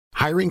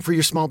Hiring for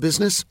your small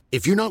business?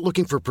 If you're not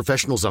looking for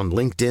professionals on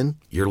LinkedIn,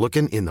 you're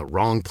looking in the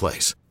wrong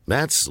place.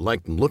 That's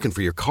like looking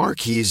for your car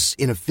keys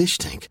in a fish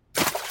tank.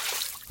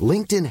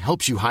 LinkedIn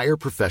helps you hire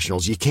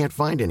professionals you can't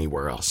find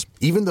anywhere else,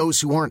 even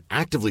those who aren't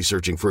actively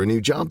searching for a new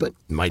job but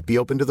might be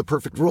open to the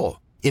perfect role.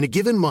 In a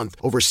given month,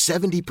 over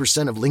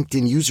 70% of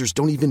LinkedIn users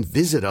don't even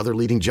visit other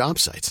leading job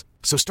sites.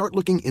 So start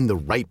looking in the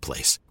right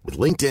place. With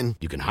LinkedIn,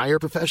 you can hire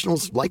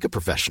professionals like a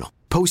professional.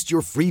 Post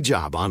your free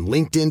job on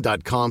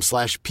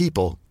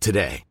linkedin.com/people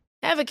today.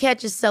 Ever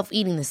catch yourself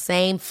eating the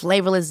same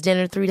flavorless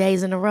dinner 3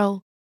 days in a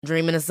row?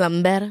 Dreaming of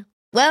something better?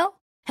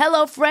 Well,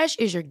 HelloFresh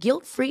is your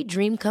guilt-free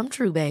dream come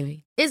true,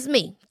 baby. It's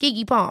me,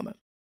 Keke Palmer.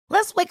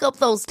 Let's wake up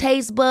those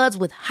taste buds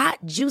with hot,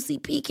 juicy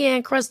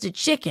pecan-crusted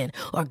chicken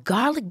or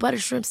garlic butter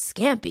shrimp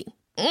scampi.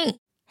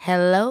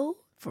 Hello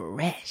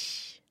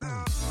Fresh.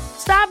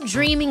 Stop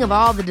dreaming of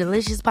all the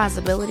delicious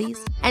possibilities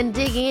and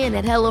dig in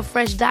at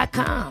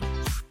HelloFresh.com.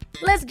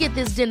 Let's get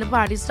this dinner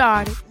party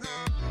started.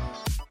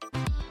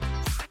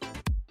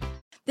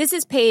 This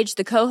is Paige,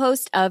 the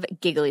co-host of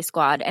Giggly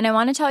Squad, and I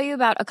want to tell you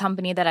about a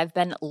company that I've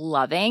been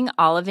loving,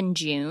 Olive &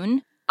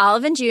 June.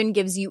 Olive & June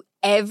gives you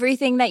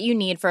everything that you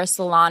need for a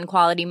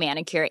salon-quality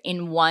manicure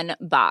in one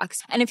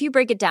box. And if you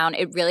break it down,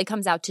 it really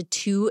comes out to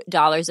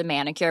 $2 a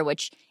manicure,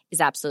 which is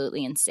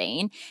absolutely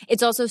insane.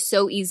 It's also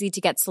so easy to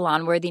get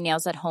salon-worthy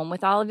nails at home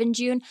with Olive &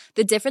 June.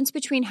 The difference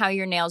between how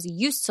your nails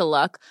used to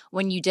look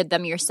when you did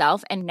them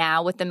yourself and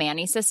now with the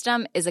Mani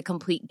system is a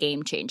complete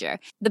game changer.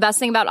 The best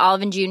thing about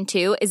Olive & June,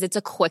 too, is it's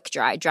a quick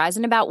dry. Dries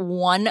in about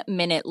 1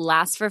 minute,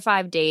 lasts for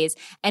 5 days,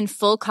 and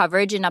full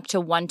coverage in up to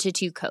 1 to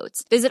 2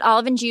 coats. Visit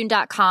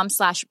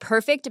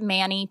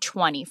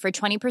oliveandjune.com/perfectmani20 for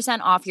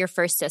 20% off your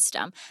first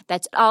system.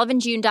 That's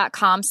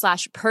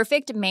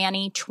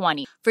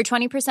oliveandjune.com/perfectmani20 for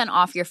 20%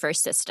 off your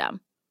first system.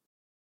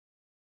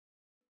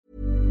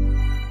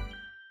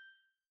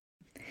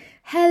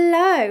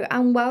 Hello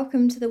and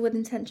welcome to the With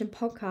Intention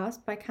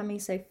podcast by Cami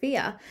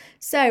Sophia.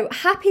 So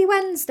happy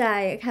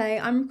Wednesday. Okay,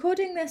 I'm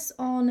recording this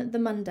on the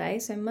Monday,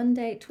 so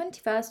Monday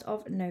 21st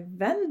of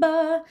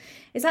November.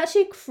 It's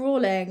actually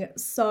crawling,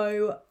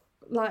 so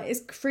like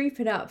it's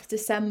creeping up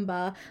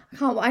December.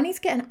 I need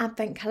to get an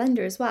advent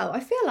calendar as well. I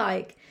feel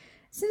like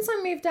since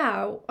I moved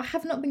out, I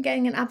have not been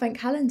getting an advent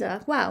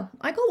calendar. Well,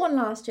 I got one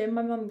last year.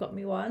 My mum got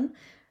me one.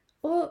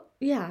 My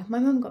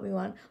mum got me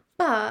one.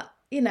 But,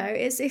 you know,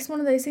 it's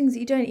one of those things that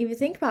you don't even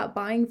think about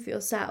buying for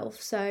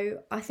yourself.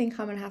 So I think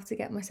I'm going to have to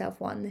get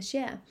myself one this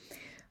year.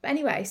 But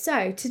anyway,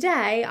 so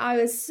today I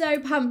was so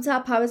pumped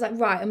up. I was like,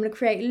 right, I'm going to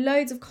create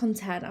loads of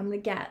content. I'm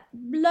going to get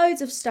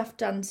loads of stuff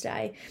done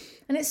today.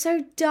 And it's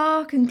so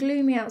dark and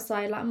gloomy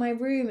outside. Like my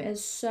room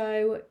is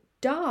so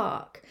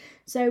dark.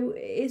 So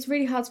it's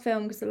really hard to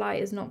film because the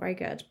light is not very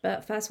good.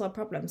 But first world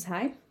problems,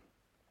 hey?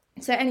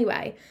 So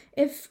anyway,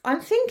 if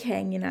I'm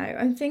thinking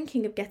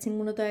of getting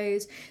one of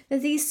those,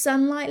 there's these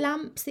sunlight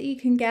lamps that you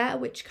can get,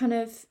 which kind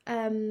of,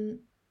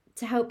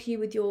 to help you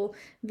with your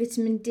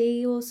vitamin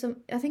D or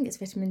I think it's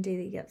vitamin D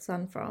that you get the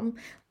sun from,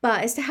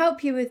 but it's to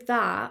help you with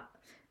that,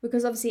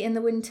 because obviously in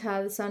the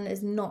winter, the sun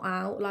is not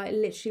out. Like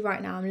literally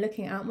right now, I'm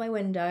looking out my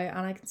window and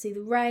I can see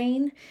the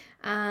rain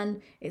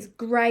and it's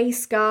grey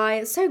sky.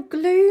 It's so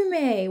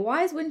gloomy.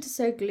 Why is winter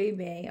so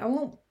gloomy? I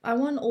want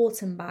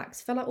autumn back. I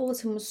feel like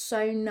autumn was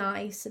so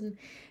nice and,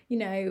 you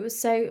know, it was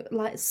so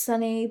like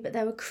sunny, but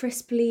there were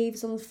crisp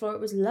leaves on the floor.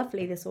 It was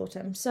lovely this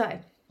autumn. So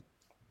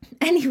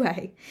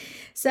anyway,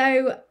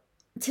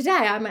 today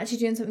I'm actually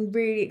doing something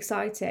really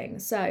exciting.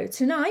 So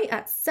tonight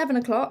at 7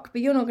 o'clock,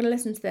 but you're not going to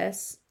listen to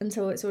this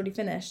until it's already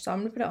finished. So I'm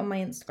going to put it on my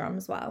Instagram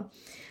as well.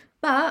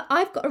 But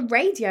I've got a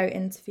radio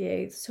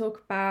interview to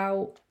talk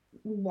about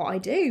what I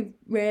do,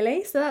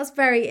 really. So that's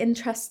very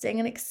interesting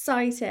and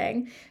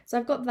exciting. So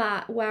I've got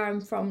that where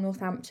I'm from,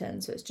 Northampton.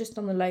 So it's just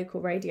on the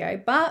local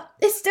radio, but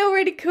it's still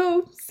really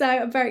cool. So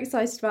I'm very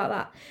excited about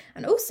that.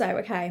 And also,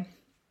 okay,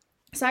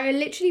 so I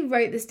literally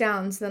wrote this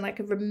down so then I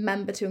could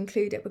remember to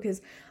include it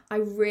because I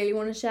really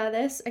want to share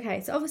this. Okay,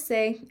 so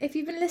obviously, if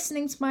you've been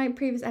listening to my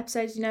previous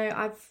episodes, you know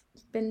I've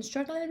been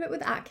struggling a bit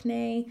with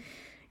acne.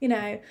 You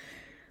know,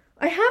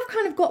 I have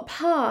kind of got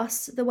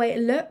past the way it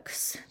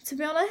looks, to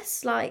be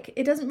honest. Like,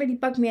 it doesn't really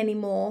bug me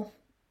anymore,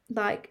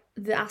 like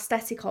the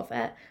aesthetic of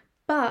it.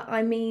 But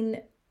I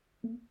mean,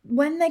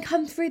 when they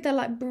come through, they're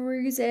like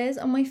bruises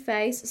on my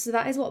face. So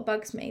that is what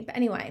bugs me. But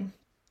anyway,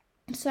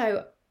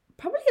 so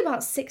probably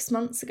about 6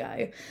 months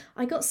ago,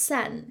 I got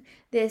sent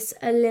this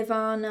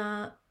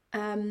Olivana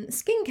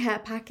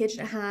skincare package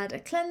that had a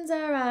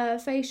cleanser, a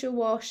facial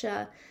wash,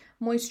 a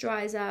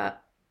moisturiser,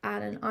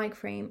 and an eye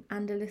cream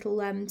and a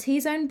little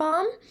T-zone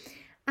balm.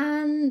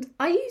 And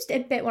I used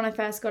it a bit when I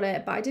first got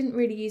it, but I didn't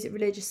really use it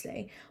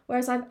religiously.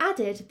 Whereas I've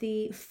added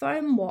the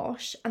foam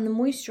wash and the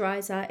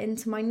moisturiser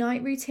into my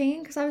night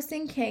routine because I was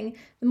thinking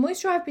the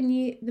moisturiser I've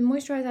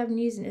been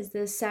using is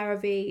the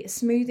CeraVe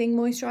Smoothing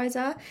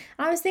Moisturiser. And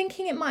I was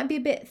thinking it might be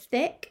a bit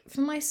thick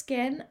for my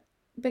skin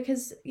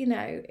because, you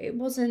know, it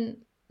wasn't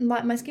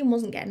like my skin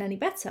wasn't getting any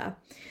better.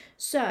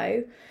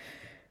 So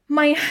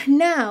my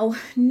now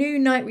new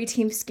night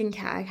routine for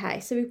skincare.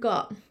 Okay, so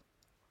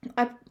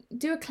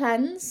do a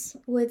cleanse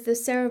with the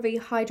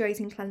CeraVe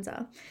Hydrating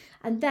Cleanser.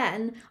 And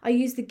then I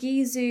use the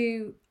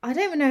Gisou, I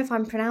don't even know if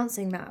I'm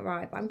pronouncing that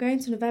right, but I'm going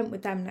to an event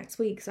with them next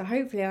week, so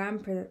hopefully I am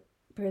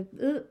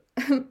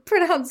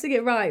pronouncing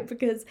it right,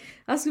 because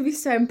that's going to be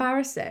so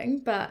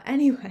embarrassing. But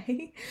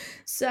anyway,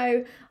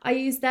 so I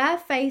use their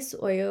face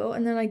oil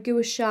and then I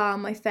gua sha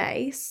on my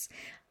face,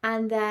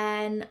 and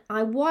then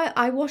I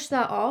wash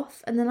that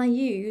off, and then I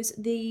use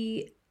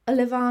the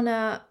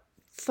Olivana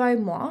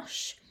foam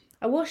wash.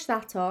 I wash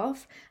that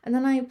off, and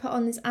then I put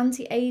on this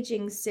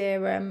anti-aging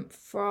serum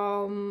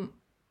from,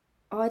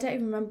 I don't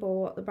even remember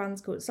what the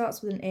brand's called. It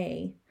starts with an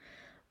E.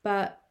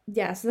 But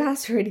yeah, so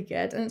that's really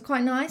good. And it's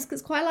quite nice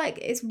because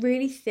it's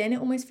really thin. It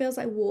almost feels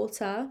like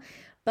water,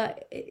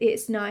 but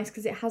it's nice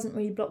because it hasn't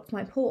really blocked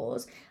my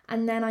pores.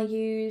 And then I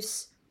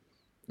use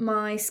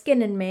my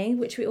Skin in Me,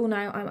 which we all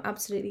know I'm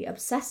absolutely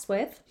obsessed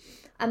with.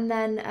 And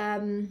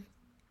then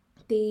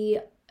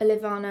the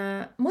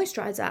Olivana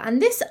moisturizer,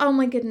 and this, oh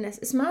my goodness,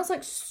 it smells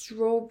like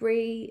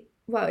strawberry,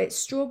 well, it's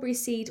strawberry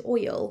seed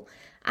oil,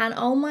 and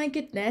oh my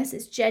goodness,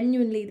 it's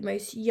genuinely the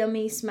most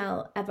yummy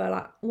smell ever.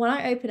 Like, when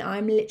I open it,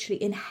 I'm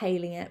literally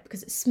inhaling it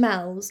because it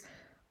smells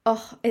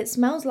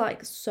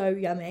like so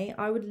yummy.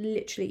 I would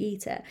literally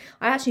eat it.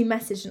 I actually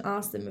messaged and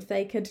asked them if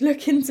they could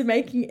look into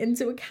making it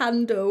into a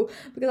candle,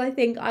 because I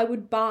think I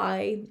would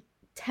buy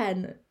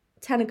 10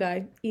 a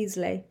go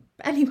easily.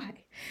 But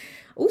anyway,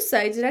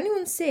 also, did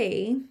anyone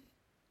see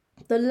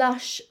the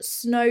Lush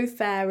Snow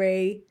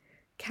Fairy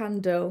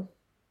candle?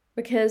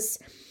 Because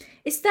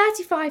it's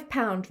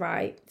 £35,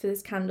 right, for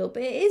this candle,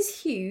 but it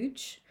is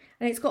huge,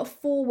 and it's got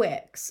 4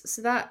 wicks,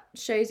 so that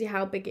shows you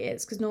how big it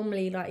is, because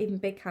normally, like, even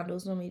big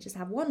candles normally just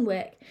have 1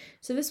 wick.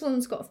 So this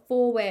one's got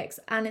 4 wicks,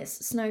 and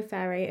it's Snow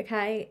Fairy,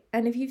 okay?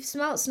 And if you've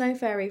smelt Snow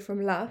Fairy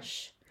from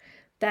Lush,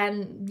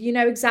 then you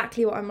know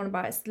exactly what I'm on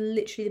about. It's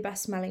literally the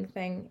best smelling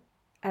thing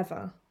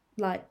ever,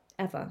 like,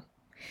 ever.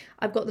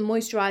 I've got the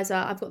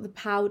moisturizer, I've got the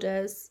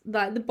powders,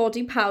 like the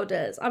body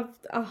powders. I'm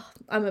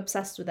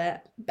obsessed with it.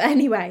 But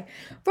anyway,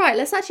 right,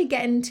 let's actually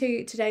get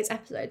into today's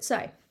episode.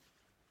 So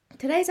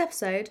today's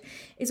episode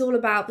is all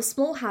about the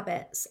small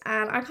habits,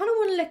 and I kind of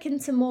want to look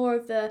into more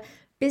of the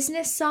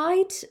business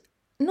side,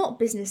 not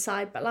business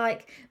side, but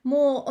like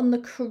more on the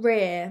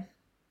career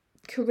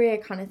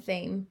kind of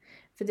theme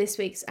for this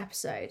week's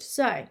episode.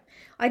 So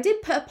I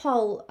did put a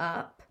poll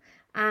up,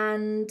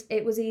 and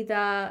it was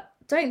either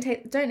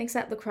don't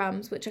accept the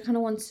crumbs, which I kind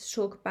of wanted to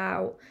talk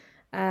about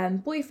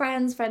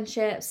boyfriends,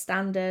 friendships,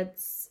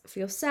 standards for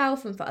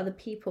yourself and for other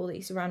people that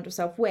you surround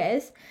yourself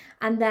with.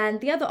 And then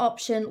the other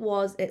option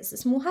was it's the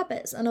small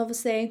habits. And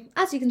obviously,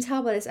 as you can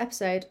tell by this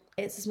episode,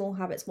 it's the small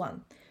habits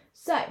one.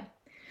 So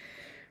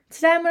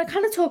today I'm going to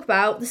kind of talk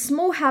about the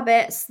small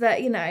habits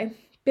that, you know,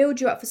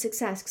 build you up for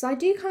success, because I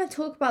do kind of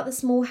talk about the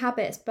small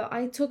habits, but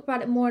I talk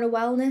about it more in a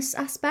wellness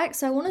aspect.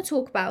 So I want to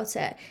talk about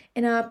it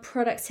in a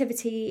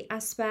productivity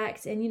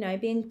aspect and, you know,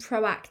 being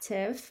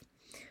proactive.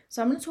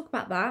 So I'm going to talk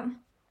about that.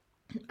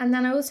 And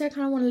then I also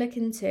kind of want to look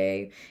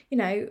into, you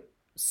know,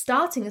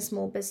 starting a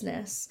small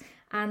business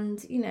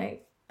and, you know,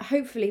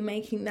 hopefully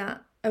making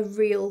that a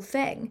real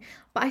thing.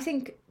 But I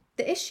think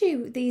the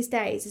issue these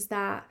days is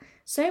that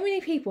so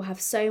many people have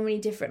so many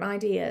different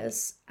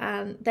ideas,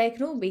 and they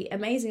can all be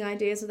amazing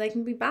ideas or they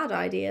can be bad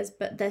ideas,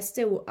 but they're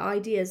still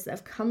ideas that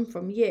have come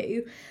from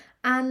you.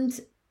 And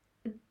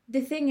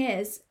the thing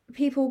is,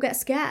 people get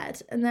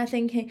scared and they're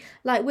thinking,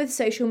 like with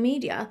social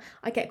media,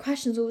 I get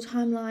questions all the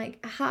time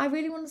like, I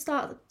really want to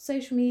start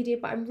social media,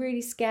 but I'm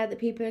really scared that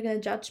people are going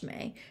to judge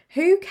me.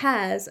 Who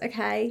cares,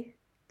 okay?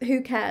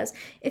 Who cares?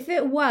 If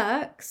it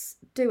works,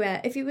 do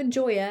it. If you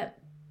enjoy it,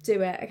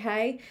 do it,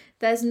 okay?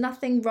 There's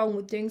nothing wrong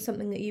with doing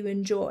something that you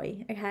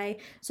enjoy, okay?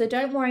 So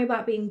don't worry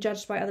about being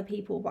judged by other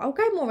people, but I'll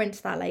go more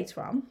into that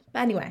later on.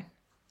 But anyway,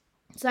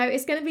 so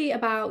it's going to be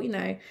about, you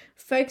know,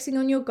 focusing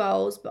on your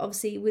goals, but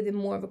obviously within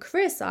more of a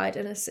career side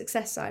and a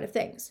success side of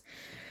things.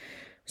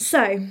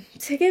 So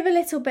to give a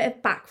little bit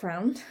of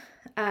background,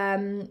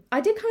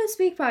 I did kind of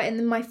speak about it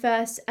in my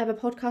first ever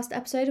podcast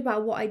episode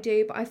about what I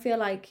do, but I feel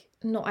like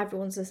not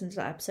everyone's listened to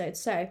that episode.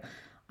 So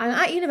I'm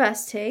at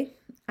university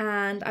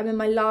and I'm in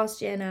my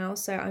last year now,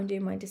 so I'm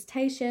doing my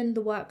dissertation.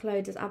 The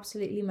workload is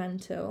absolutely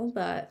mental,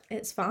 but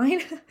it's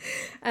fine.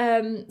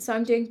 So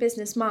I'm doing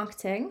business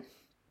marketing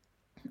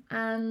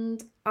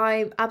and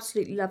I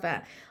absolutely love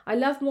it. I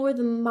love more of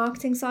the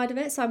marketing side of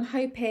it, so I'm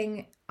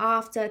hoping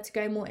after to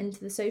go more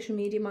into the social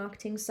media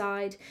marketing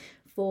side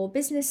for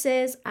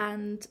businesses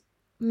and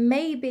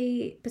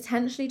maybe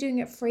potentially doing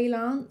it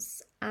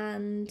freelance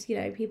and, you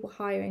know, people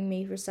hiring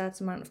me for a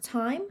certain amount of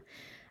time.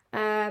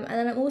 And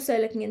then I'm also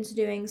looking into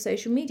doing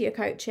social media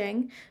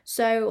coaching.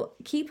 So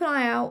keep an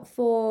eye out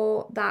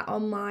for that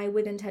on my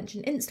With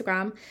Intention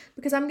Instagram,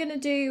 because I'm going to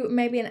do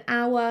maybe an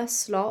hour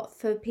slot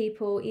for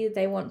people. Either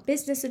they want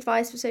business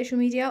advice for social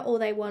media, or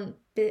they want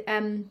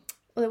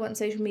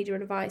social media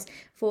advice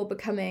for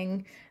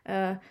becoming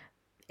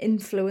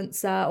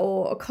influencer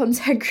or a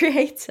content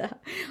creator,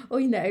 or,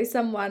 you know,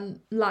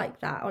 someone like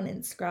that on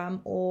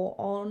Instagram or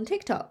on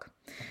TikTok.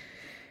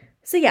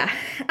 So yeah,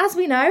 as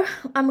we know,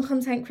 I'm a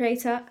content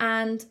creator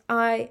and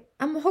I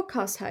am a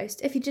podcast host,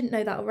 if you didn't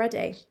know that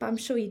already, but I'm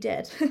sure you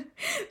did.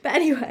 But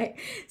anyway,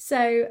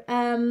 so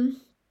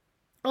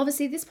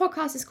obviously this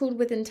podcast is called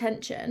With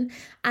Intention,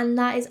 and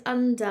that is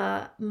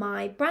under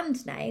my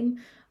brand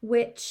name,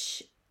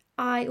 which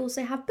I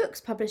also have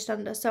books published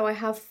under. So I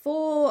have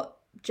 4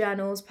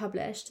 journals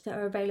published that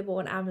are available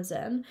on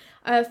Amazon.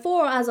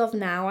 4 as of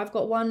now. I've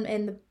got one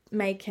in the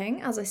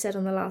making, as I said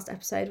on the last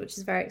episode, which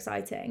is very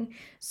exciting.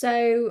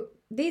 So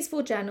these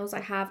 4 journals, I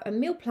have a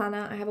meal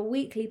planner, I have a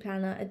weekly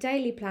planner, a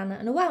daily planner,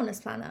 and a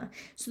wellness planner.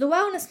 So the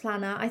wellness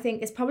planner, I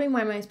think, is probably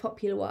my most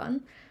popular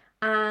one.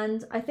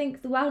 And I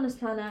think the wellness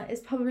planner is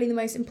probably the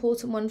most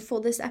important one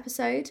for this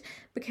episode,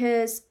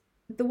 because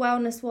the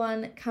wellness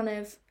one kind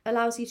of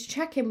allows you to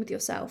check in with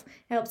yourself.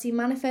 It helps you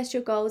manifest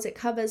your goals. It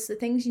covers the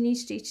things you need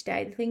to do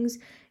today, the things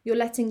you're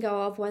letting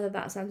go of, whether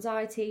that's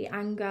anxiety,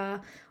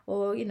 anger,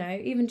 or, you know,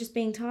 even just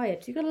being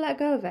tired. You've got to let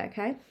go of it,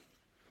 okay?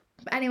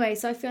 But anyway,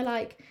 so I feel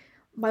like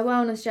my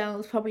wellness journal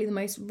is probably the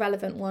most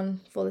relevant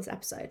one for this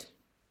episode.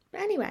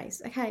 But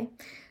anyways, okay.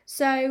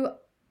 So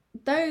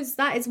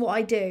that is what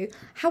I do.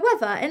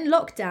 However, in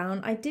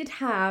lockdown, I did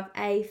have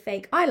a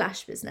fake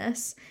eyelash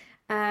business,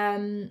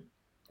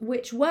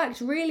 which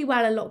worked really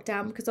well in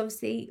lockdown because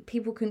obviously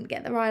people couldn't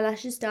get their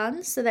eyelashes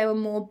done, so they were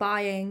more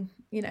buying,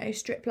 you know,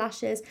 strip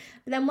lashes.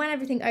 But then when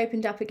everything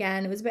opened up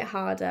again, it was a bit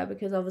harder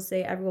because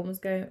obviously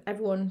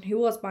everyone who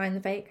was buying the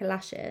fake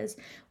lashes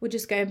were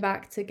just going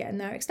back to getting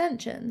their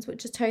extensions,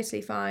 which is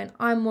totally fine.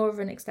 I'm more of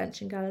an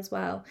extension girl as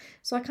well,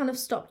 so I kind of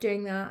stopped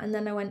doing that, and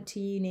then I went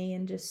to uni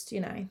and just, you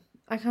know,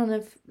 I kind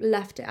of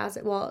left it as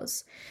it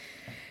was.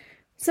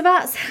 So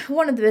that's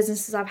one of the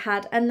businesses I've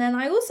had. And then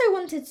I also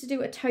wanted to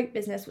do a tote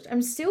business, which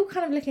I'm still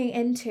kind of looking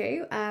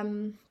into,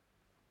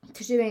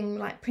 to doing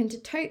like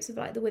printed totes with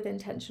like the With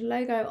Intention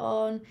logo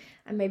on,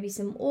 and maybe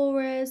some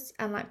auras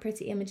and like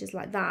pretty images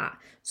like that.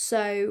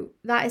 So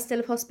that is still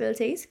a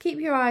possibility. So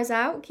keep your eyes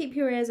out, keep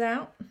your ears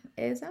out.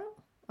 Ears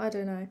out? I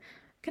don't know.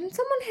 Can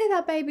someone hear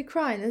that baby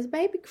crying? There's a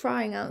baby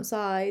crying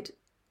outside.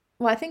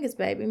 Well, I think it's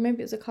baby.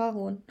 Maybe it's a car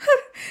horn.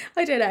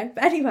 I don't know.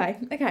 But anyway,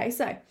 okay,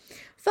 so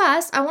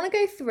first I want to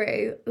go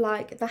through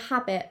like the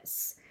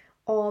habits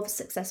of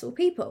successful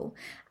people.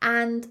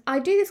 And I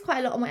do this quite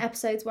a lot on my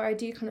episodes where I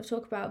do kind of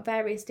talk about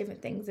various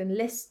different things and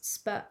lists.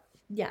 But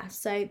yeah,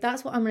 so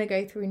that's what I'm going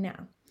to go through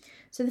now.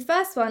 So the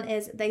first one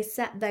is they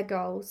set their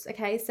goals.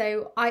 Okay,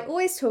 so I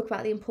always talk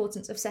about the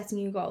importance of setting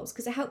your goals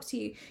because it helps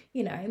you,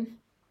 you know,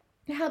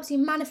 it helps you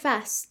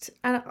manifest.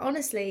 And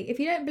honestly,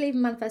 if you don't believe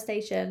in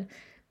manifestation,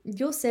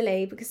 you're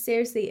silly, because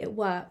seriously, it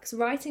works.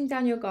 Writing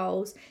down your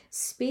goals,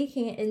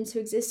 speaking it into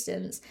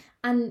existence,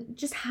 and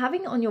just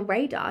having it on your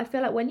radar. I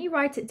feel like when you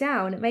write it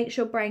down, it makes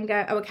your brain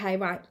go, oh, okay,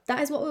 right,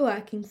 that is what we're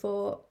working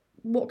for.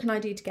 What can I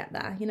do to get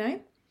there, you know?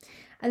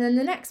 And then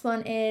the next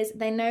one is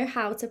they know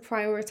how to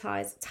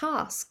prioritize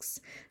tasks.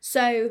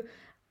 So,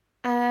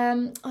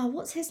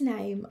 what's his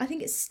name? I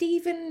think it's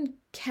Stephen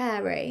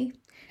Carey.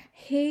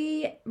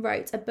 He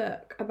wrote a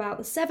book about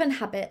the 7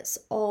 habits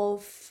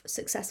of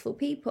successful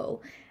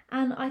people.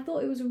 And I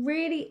thought it was a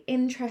really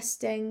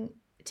interesting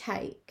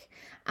take.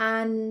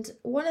 And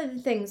one of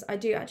the things I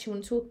do actually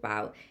want to talk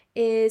about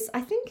is,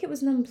 I think it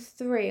was number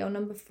 3 or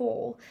number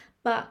 4,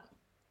 but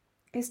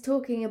it's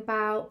talking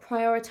about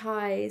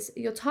prioritize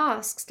your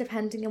tasks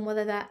depending on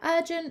whether they're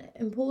urgent,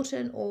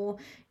 important, or,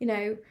 you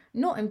know,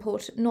 not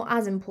important, not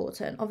as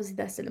important. Obviously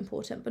they're still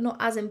important, but not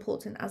as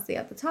important as the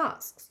other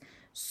tasks.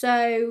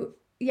 So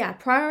yeah,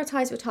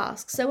 prioritize your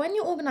tasks. So when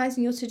you're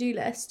organizing your to-do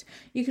list,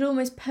 you could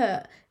almost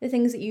put the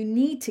things that you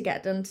need to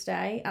get done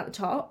today at the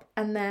top,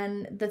 and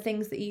then the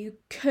things that you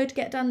could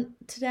get done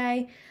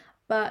today,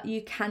 but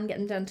you can get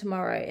them done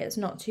tomorrow. It's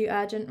not too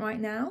urgent right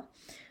now.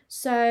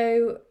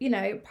 So, you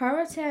know,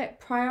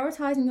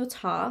 prioritizing your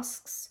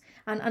tasks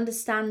and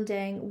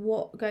understanding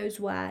what goes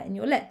where in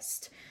your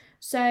list.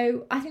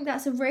 So I think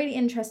that's a really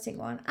interesting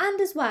one. And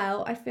as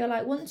well, I feel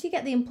like once you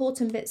get the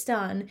important bits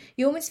done,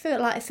 you almost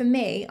feel like, for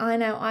me, I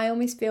know I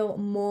almost feel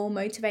more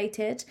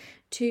motivated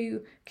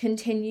to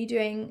continue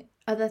doing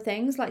other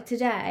things. Like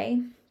today,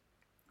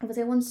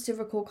 obviously I wanted to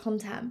record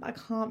content, but I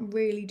can't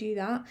really do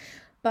that.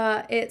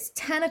 But it's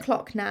 10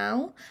 o'clock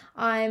now.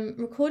 I'm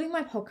recording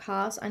my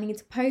podcast. I need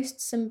to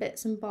post some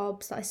bits and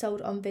bobs that I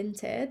sold on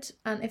Vinted.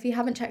 And if you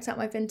haven't checked out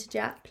my Vinted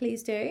yet,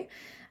 please do.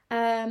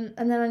 And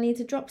then I need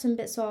to drop some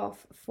bits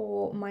off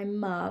for my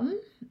mum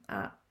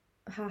at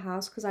her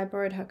house because I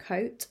borrowed her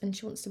coat and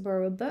she wants to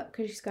borrow a book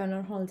because she's going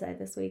on holiday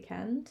this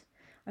weekend.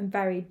 I'm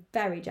very,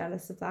 very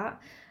jealous of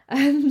that.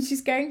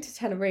 She's going to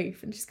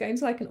Tenerife and she's going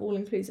to like an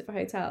all-inclusive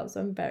hotel, so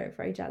I'm very,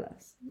 very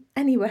jealous.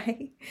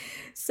 Anyway,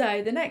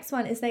 so the next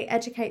one is they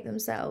educate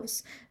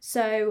themselves.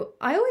 So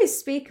I always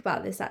speak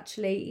about this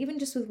actually, even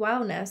just with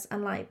wellness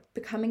and like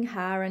becoming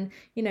her and,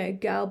 you know,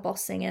 girl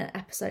bossing an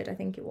episode, I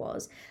think it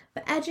was.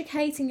 But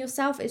educating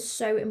yourself is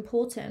so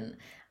important.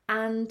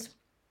 And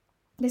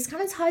this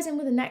kind of ties in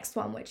with the next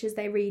one, which is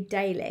they read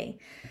daily.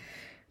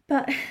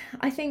 But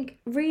I think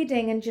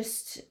reading and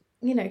just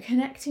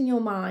connecting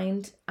your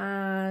mind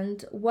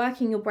and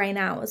working your brain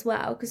out as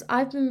well. Because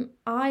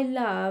I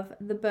love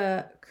the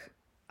book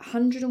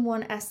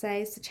 101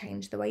 Essays to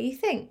Change the Way You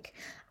Think.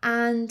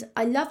 And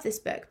I love this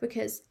book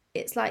because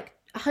it's like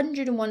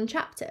 101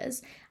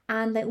 chapters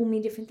and they all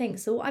mean different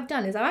things. So what I've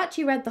done is I've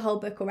actually read the whole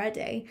book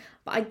already,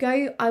 but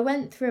I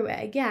went through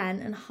it again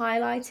and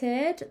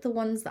highlighted the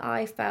ones that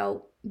I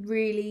felt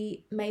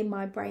really made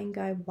my brain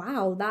go,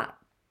 wow, that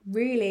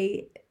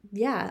really,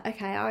 yeah,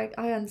 okay,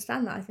 I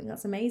understand that. I think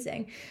that's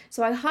amazing.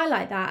 So I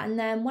highlight that, and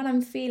then when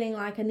I'm feeling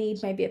like I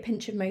need maybe a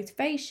pinch of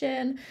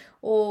motivation,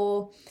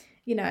 or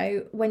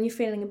when you're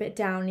feeling a bit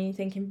down and you're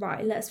thinking,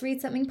 right, let's read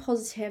something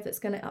positive that's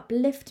going to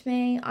uplift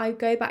me, I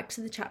go back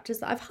to the chapters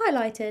that I've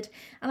highlighted.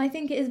 And I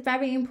think it is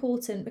very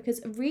important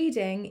because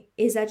reading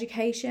is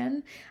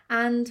education.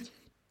 And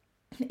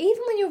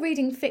even when you're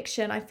reading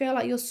fiction, I feel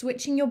like you're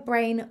switching your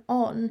brain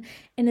on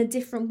in a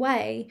different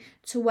way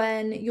to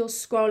when you're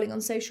scrolling on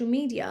social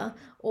media,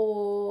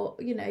 or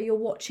you're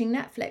watching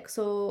Netflix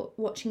or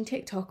watching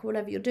TikTok or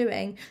whatever you're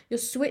doing. You're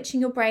switching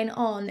your brain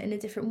on in a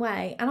different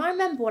way. And I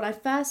remember when I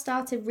first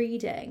started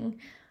reading,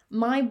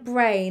 my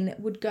brain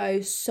would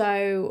go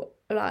so,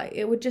 like,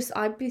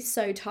 I'd be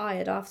so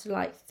tired after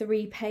like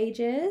 3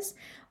 pages,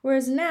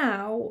 whereas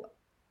now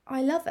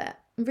I love it.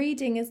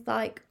 Reading is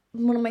like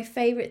one of my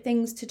favorite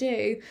things to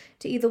do,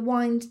 to either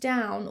wind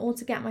down or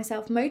to get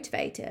myself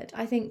motivated.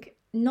 I think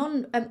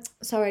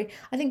I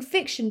think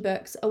fiction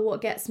books are what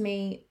gets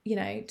me,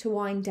 to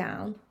wind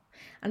down.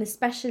 And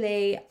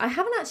especially, I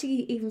haven't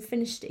actually even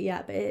finished it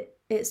yet, but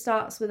it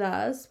Starts With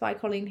Us by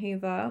Colleen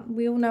Hoover.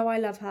 We all know I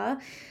love her.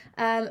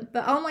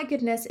 But oh my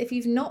goodness, if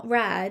you've not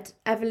read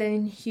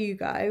Evelyn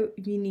Hugo,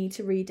 you need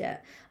to read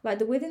it. Like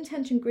the With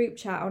Intention group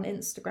chat on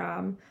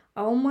Instagram,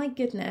 oh my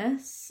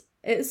goodness,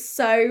 it's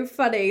so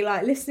funny,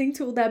 like listening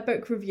to all their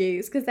book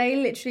reviews, because they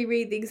literally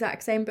read the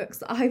exact same books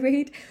that I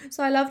read.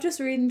 So I love just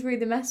reading through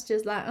the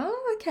messages like,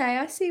 oh, okay,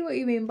 I see what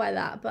you mean by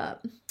that,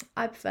 but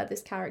I prefer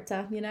this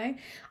character,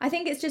 I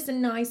think it's just a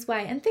nice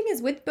way. And thing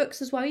is, with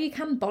books as well, you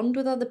can bond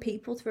with other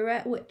people through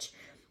it, which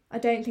I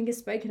don't think is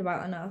spoken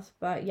about enough.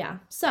 But yeah,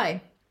 so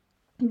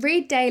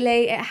read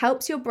daily. It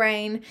helps your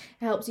brain,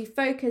 it helps you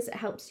focus, it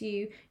helps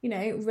you,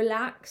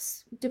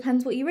 relax.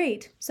 Depends what you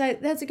read. So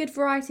there's a good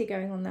variety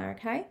going on there,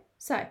 okay?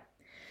 So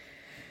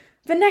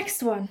the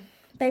next one,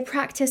 they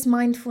practice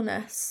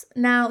mindfulness.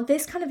 Now,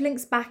 this kind of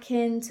links back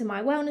into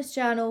my wellness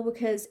journal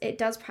because it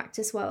does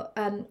practice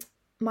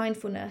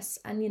mindfulness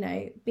and,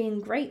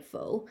 being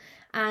grateful.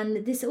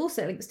 And this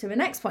also links to the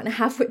next point I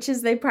have, which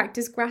is they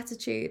practice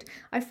gratitude.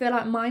 I feel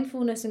like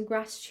mindfulness and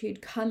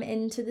gratitude come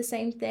into the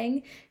same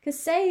thing. Because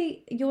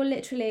say you're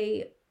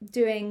literally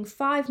doing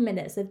 5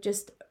 minutes of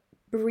just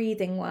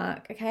breathing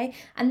work, okay,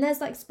 and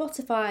there's like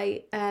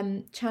Spotify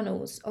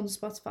channels on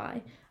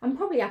Spotify, and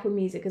probably Apple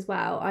Music as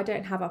well. I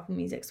don't have Apple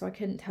Music, so I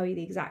couldn't tell you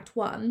the exact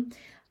one,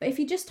 but if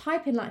you just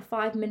type in like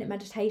 5-minute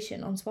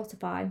meditation on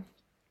Spotify,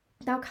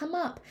 they'll come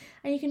up,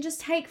 and you can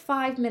just take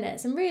 5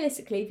 minutes. And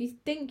realistically, if you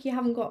think you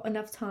haven't got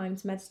enough time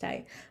to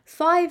meditate,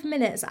 5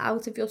 minutes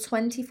out of your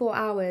 24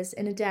 hours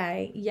in a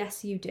day,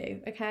 yes you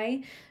do,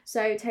 okay?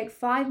 So take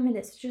 5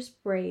 minutes to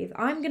just breathe.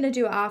 I'm going to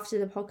do it after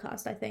the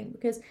podcast, I think,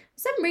 because for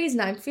some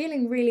reason I'm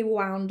feeling really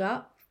wound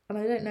up, and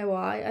I don't know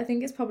why. I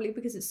think it's probably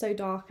because it's so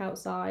dark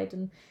outside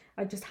and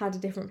I just had a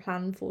different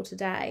plan for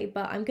today,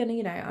 but I'm going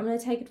to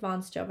take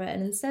advantage of it,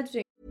 and instead of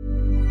doing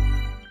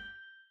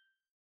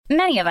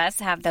Many of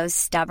us have those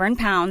stubborn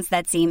pounds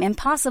that seem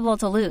impossible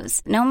to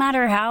lose, no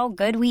matter how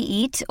good we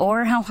eat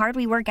or how hard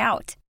we work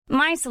out.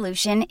 My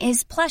solution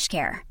is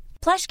PlushCare.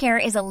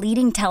 PlushCare is a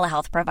leading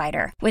telehealth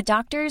provider with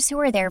doctors who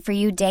are there for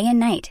you day and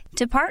night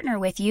to partner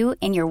with you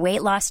in your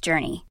weight loss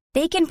journey.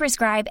 They can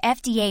prescribe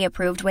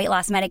FDA-approved weight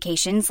loss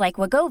medications like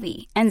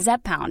Wegovy and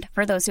Zepbound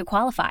for those who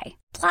qualify.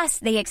 Plus,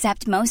 they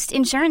accept most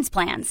insurance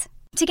plans.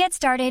 To get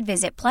started,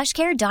 visit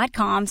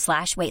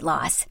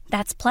plushcare.com/weightloss.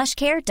 That's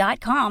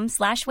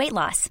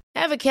plushcare.com/weightloss.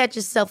 Ever catch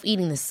yourself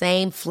eating the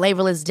same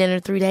flavorless dinner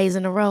 3 days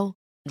in a row?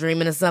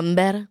 Dreaming of something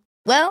better?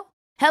 Well,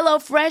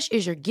 HelloFresh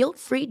is your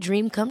guilt-free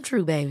dream come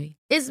true, baby.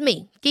 It's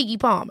me, Keke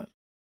Palmer.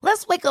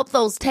 Let's wake up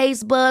those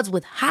taste buds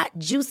with hot,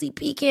 juicy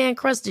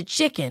pecan-crusted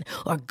chicken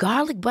or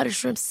garlic butter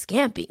shrimp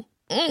scampi.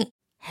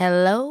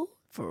 Hello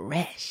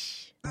Fresh.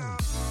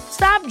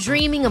 Stop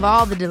dreaming of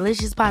all the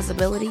delicious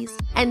possibilities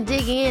and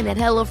dig in at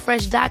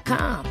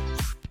HelloFresh.com.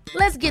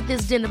 Let's get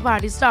this dinner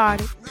party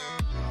started.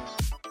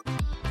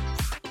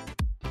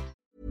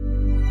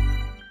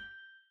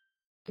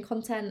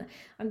 Content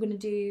I'm going to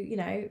do,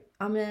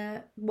 I'm going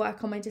to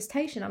work on my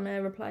dissertation. I'm going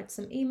to reply to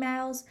some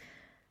emails.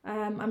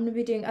 I'm going to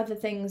be doing other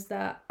things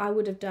that I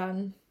would have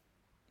done,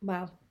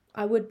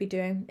 I would be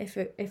doing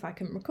if I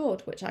couldn't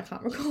record, which I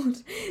can't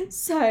record.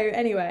 So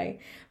anyway,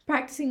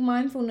 practicing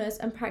mindfulness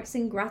and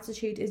practicing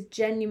gratitude is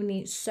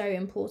genuinely so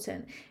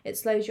important. It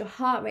slows your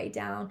heart rate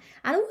down.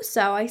 And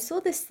also, I saw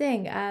this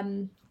thing,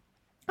 I'm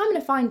going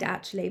to find it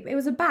actually, but it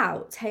was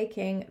about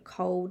taking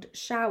cold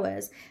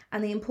showers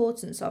and the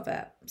importance of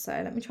it. So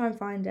let me try and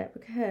find it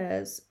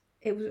because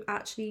it was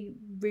actually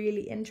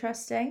really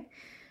interesting.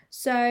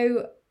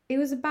 So it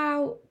was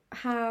about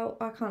how,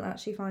 I can't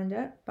actually find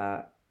it,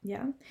 but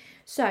yeah.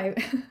 So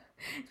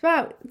it's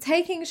about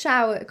taking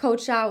cold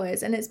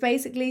showers, and it's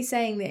basically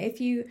saying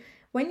that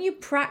when you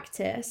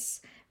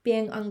practice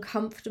being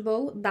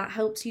uncomfortable, that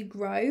helps you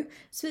grow.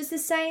 So it's the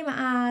same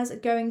as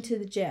going to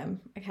the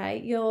gym, okay?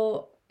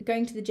 You're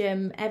going to the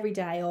gym every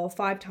day or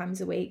 5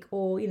 times a week,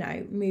 or,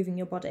 moving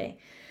your body.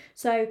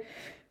 So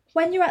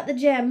when you're at the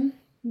gym,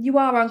 you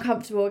are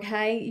uncomfortable,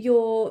 okay?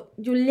 You're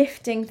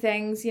lifting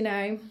things,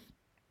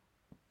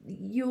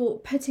 you're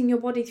putting your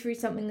body through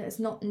something that's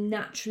not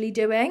naturally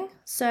doing.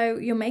 So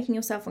you're making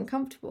yourself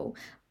uncomfortable,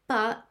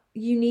 but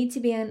you need to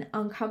be in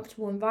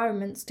uncomfortable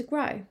environments to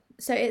grow.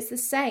 So it's the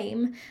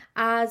same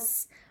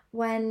as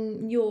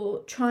when you're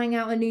trying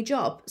out a new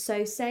job.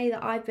 So say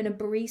that I've been a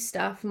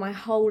barista for my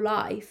whole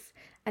life,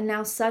 and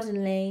now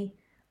suddenly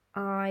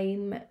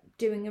I'm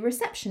doing a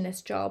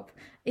receptionist job.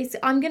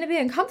 I'm going to be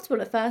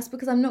uncomfortable at first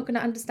because I'm not going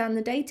to understand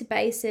the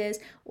databases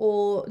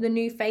or the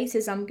new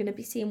faces I'm going to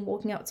be seeing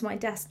walking up to my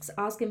desks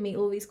asking me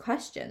all these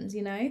questions,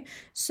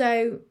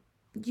 So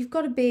you've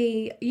got to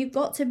be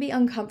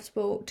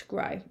uncomfortable to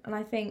grow. And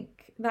I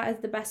think that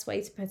is the best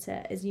way to put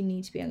it, is you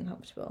need to be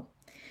uncomfortable.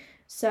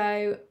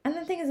 So, and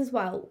the thing is as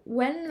well,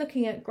 when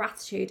looking at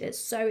gratitude, it's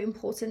so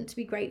important to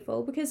be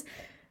grateful, because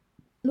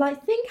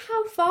think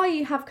how far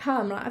you have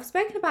come. I've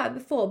spoken about it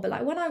before,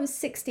 but when I was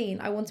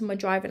 16, I wanted my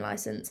driving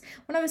license.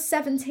 When I was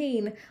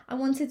 17, I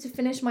wanted to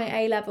finish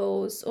my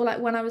A-levels. Or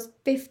when I was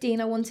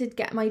 15, I wanted to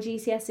get my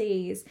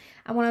GCSEs.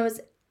 And when I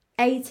was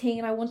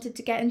 18, I wanted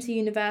to get into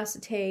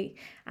university.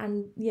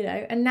 And,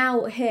 and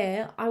now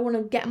here, I want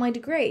to get my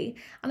degree.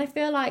 And I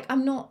feel like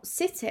I'm not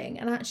sitting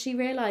and actually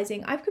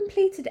realising I've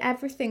completed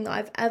everything that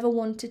I've ever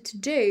wanted to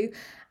do.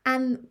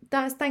 And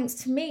that's thanks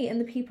to me and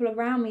the people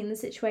around me and the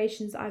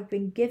situations that I've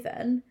been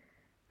given.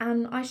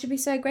 And I should be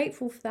so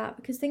grateful for that,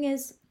 because the thing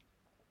is,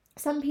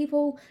 some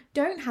people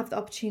don't have the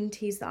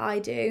opportunities that I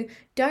do,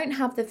 don't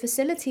have the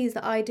facilities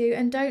that I do,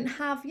 and don't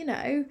have,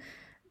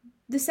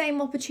 the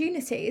same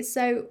opportunities.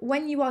 So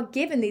when you are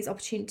given these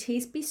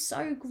opportunities, be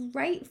so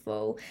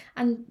grateful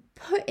and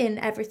put in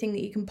everything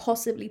that you can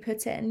possibly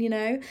put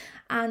in,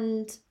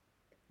 and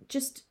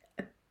just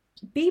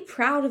be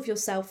proud of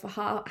yourself for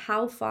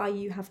how far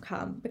you have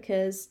come,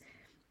 because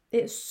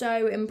it's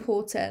so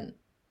important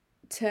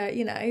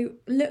to,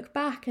 look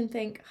back and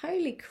think,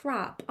 holy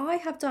crap, I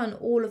have done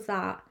all of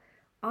that.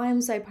 I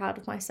am so proud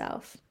of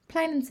myself.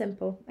 Plain and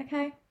simple,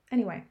 okay?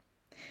 Anyway,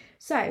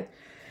 so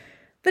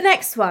the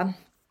next one,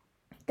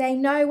 they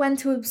know when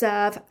to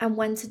observe and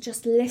when to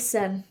just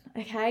listen,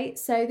 okay?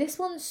 So this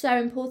one's so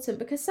important,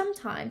 because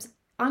sometimes,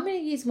 I'm going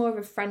to use more of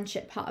a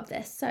friendship part of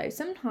this. So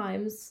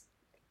sometimes,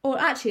 or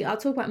actually, I'll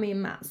talk about me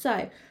and Matt.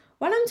 So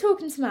when I'm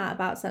talking to Matt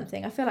about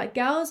something, I feel like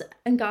girls'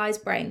 and guys'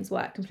 brains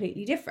work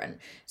completely different.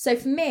 So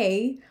for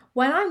me,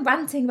 when I'm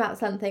ranting about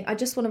something, I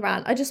just want to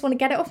rant. I just want to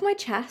get it off my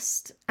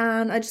chest,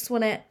 and I just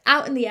want it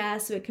out in the air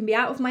so it can be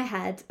out of my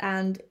head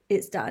and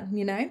it's done,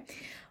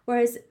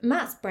 Whereas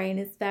Matt's brain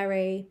is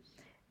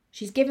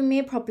she's given me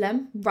a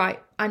problem, right,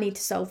 I need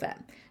to solve it.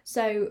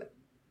 So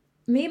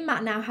me and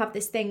Matt now have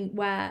this thing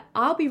where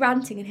I'll be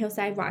ranting and he'll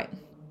say, right,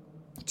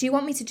 do you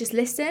want me to just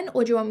listen,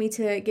 or do you want me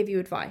to give you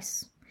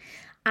advice?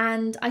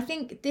 And I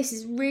think this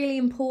is really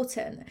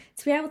important,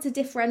 to be able to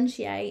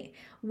differentiate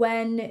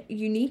when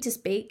you need to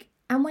speak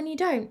and when you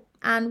don't,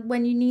 and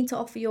when you need to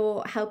offer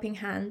your helping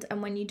hand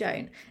and when you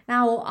don't.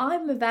 Now, I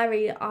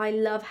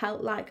love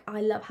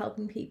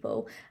helping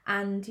people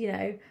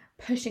and,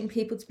 pushing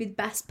people to be the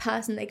best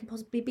person they can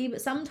possibly be.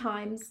 But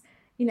sometimes,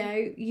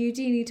 you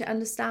do need to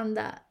understand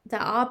that there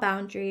are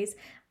boundaries,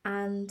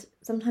 and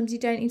sometimes you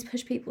don't need to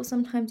push people.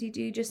 Sometimes you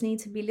do just need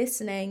to be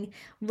listening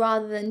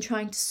rather than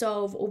trying to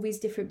solve all these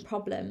different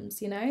problems,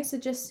 So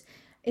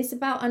it's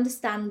about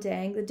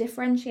understanding the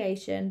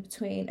differentiation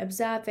between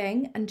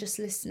observing and just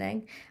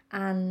listening,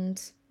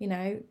 and,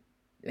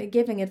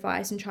 giving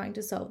advice and trying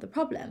to solve the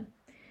problem.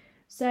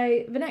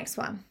 So the next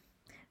one,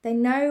 they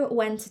know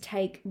when to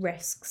take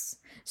risks.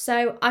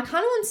 So I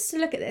kind of wanted to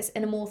look at this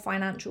in a more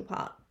financial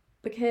part,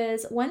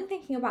 because when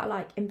thinking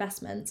about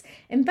investment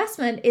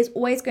is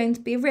always going to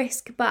be a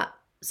risk, but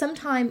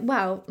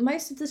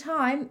most of the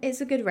time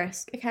it's a good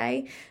risk,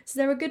 okay? So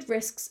there are good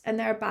risks and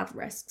there are bad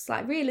risks.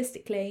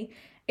 Realistically,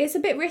 it's a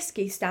bit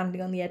risky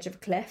standing on the edge of a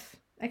cliff,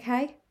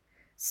 okay?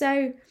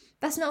 So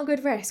that's not a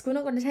good risk. We're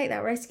not going to take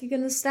that risk. You're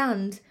going to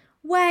stand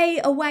way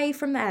away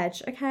from the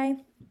edge, okay?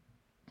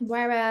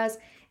 Whereas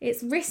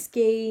it's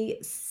risky,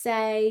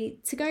 say,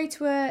 to go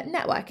to a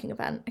networking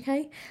event,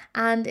 okay?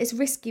 And it's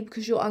risky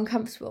because you're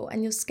uncomfortable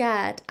and you're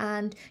scared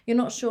and you're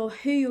not sure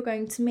who you're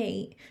going to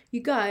meet.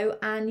 You go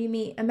and you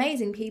meet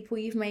amazing people,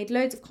 you've made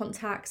loads of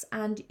contacts,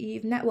 and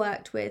you've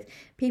networked with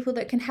people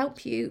that can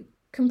help you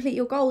complete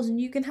your goals, and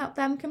you can help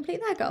them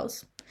complete their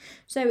goals.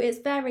 So it's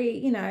very,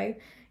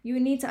 you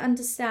need to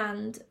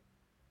understand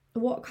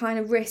what kind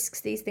of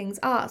risks these things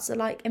are.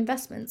 So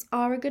investments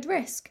are a good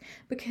risk,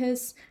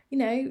 because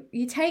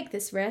you take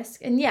this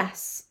risk, and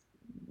yes,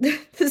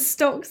 the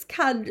stocks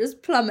can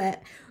just plummet,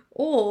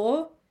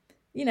 or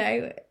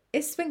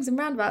it's swings and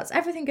roundabouts.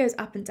 Everything goes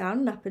up and down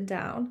and up and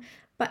down.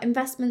 But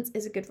investments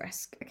is a good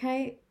risk,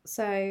 okay?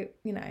 So,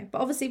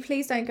 but obviously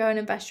please don't go and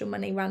invest your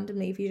money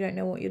randomly if you don't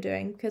know what you're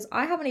doing, because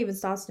I haven't even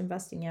started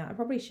investing yet. I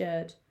probably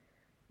should.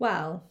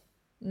 Well,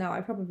 no,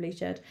 I probably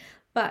should.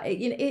 But,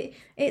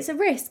 it's a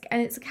risk, and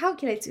it's a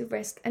calculated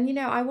risk. And,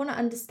 I want to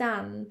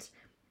understand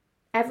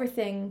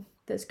everything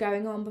that's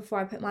going on before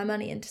I put my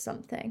money into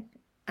something.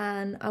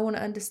 And I want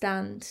to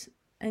understand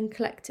and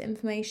collect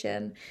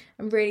information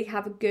and really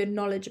have a good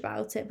knowledge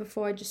about it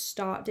before I just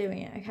start doing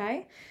it,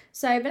 okay?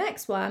 So the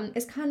next one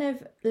is kind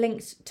of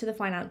linked to the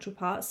financial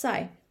part.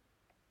 So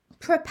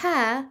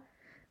prepare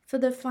for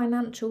the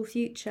financial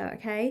future,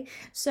 okay?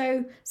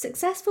 So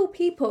successful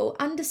people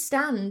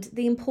understand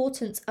the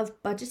importance of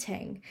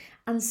budgeting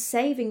and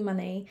saving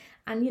money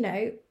and,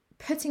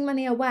 putting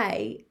money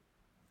away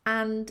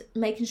and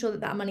making sure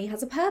that money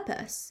has a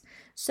purpose.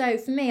 So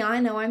for me, I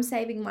know I'm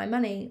saving my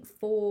money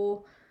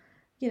for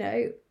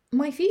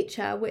my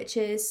future, which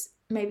is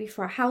maybe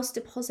for a house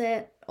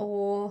deposit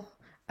or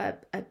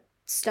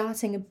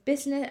starting a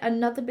business,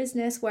 another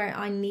business where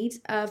I need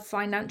a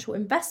financial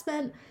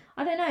investment.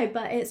 I don't know,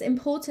 but it's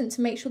important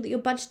to make sure that you're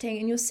budgeting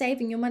and you're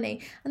saving your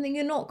money, and that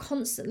you're not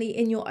constantly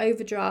in your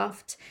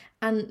overdraft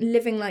and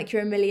living like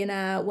you're a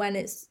millionaire when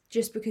it's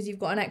just because you've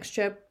got an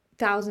extra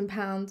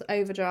 £1,000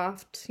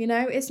 overdraft.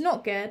 It's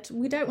not good.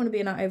 We don't want to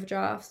be in our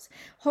overdrafts.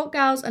 Hot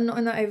girls are not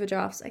in their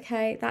overdrafts,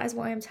 okay? That is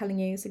what I'm telling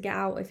you. So get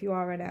out if you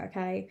are in it,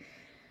 okay?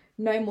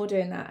 No more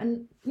doing that.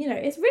 And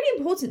it's really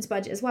important to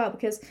budget as well,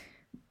 because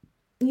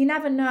you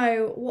never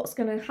know what's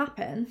going to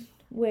happen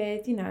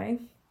with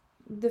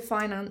the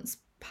finance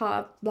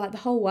part of like the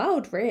whole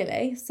world,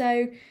 really.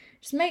 So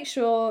just make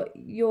sure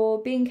you're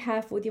being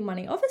careful with your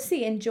money.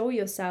 Obviously enjoy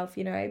yourself,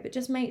 but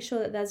just make sure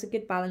that there's a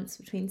good balance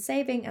between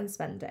saving and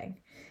spending.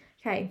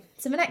 Okay,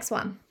 so the next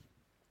one,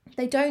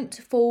 they don't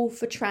fall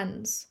for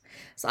trends.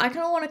 So I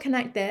kind of want to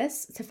connect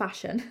this to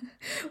fashion,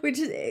 which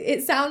is,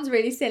 it sounds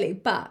really silly,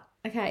 but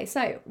okay,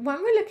 so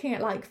when we're looking at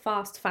like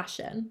fast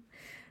fashion,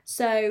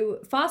 so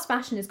fast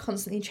fashion is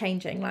constantly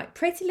changing. Like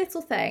Pretty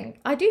Little Thing,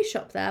 I do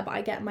shop there, but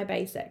I get my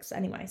basics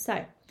anyway.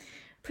 So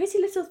Pretty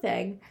Little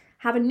Thing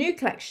have a new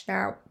collection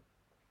out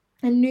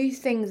and new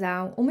things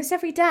out almost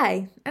every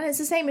day. And it's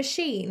the same as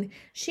Shein.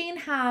 Shein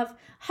have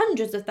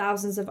hundreds of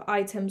thousands of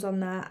items on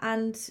there.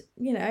 And,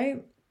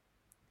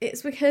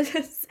 it's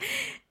because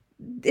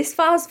this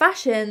fast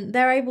fashion,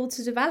 they're able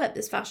to develop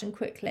this fashion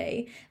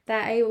quickly.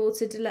 They're able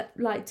to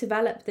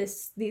develop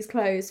these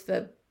clothes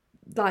for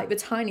like the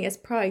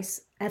tiniest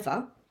price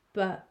ever.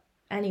 But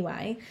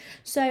anyway,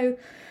 so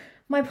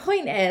my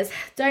point is,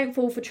 don't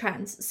fall for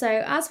trends. So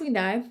as we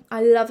know,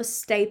 I love a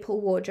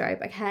staple wardrobe,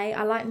 okay?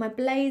 I like my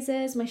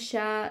blazers, my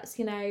shirts,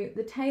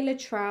 the tailored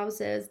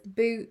trousers, the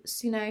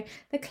boots,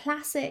 the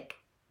classic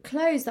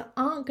clothes that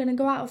aren't going to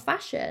go out of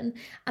fashion,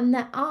 and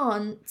that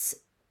aren't,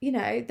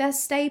 they're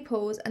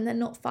staples and they're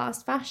not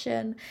fast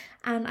fashion.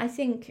 And I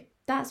think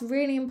that's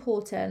really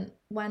important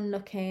when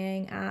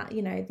looking at,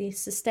 the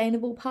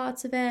sustainable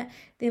parts of it,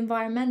 the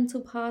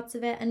environmental parts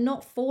of it, and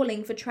not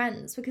falling for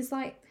trends. Because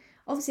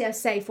obviously I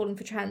say falling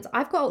for trends.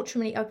 I've got Ultra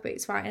Mini Ugg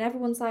boots, right? And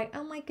everyone's like,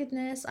 oh my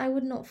goodness, I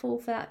would not fall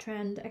for that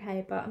trend.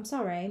 Okay, but I'm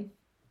sorry.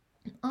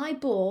 I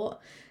bought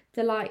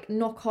the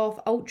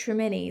knockoff Ultra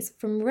Minis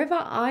from River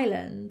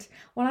Island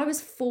when I was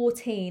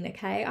 14,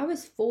 okay? I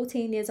was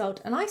 14 years old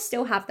and I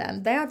still have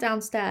them. They are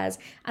downstairs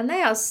and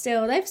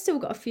they've still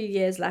got a few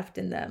years left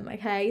in them,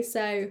 okay?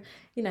 So,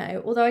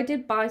 although I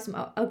did buy some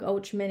Ugg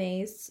Ultra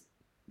Minis,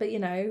 but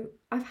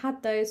I've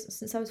had those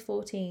since I was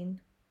 14.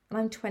 And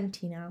I'm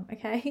 20 now,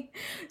 okay?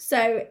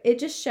 So it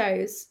just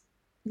shows,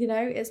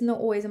 it's not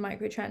always a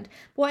micro trend.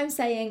 But what I'm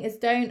saying is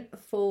don't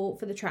fall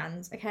for the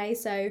trends, okay?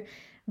 So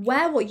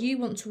wear what you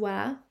want to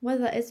wear,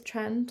 whether that is a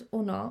trend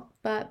or not.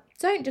 But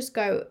don't just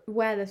go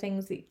wear the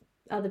things that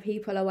other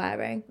people are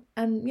wearing.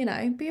 And,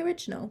 be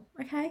original,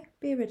 okay?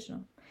 Be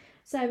original.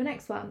 So the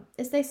next one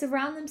is they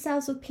surround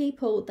themselves with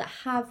people that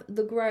have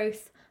the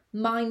growth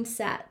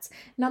mindset.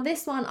 Now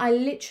this one I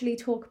literally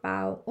talk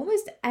about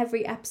almost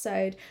every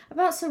episode,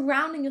 about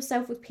surrounding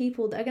yourself with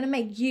people that are going to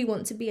make you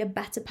want to be a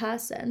better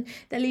person,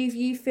 that leave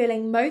you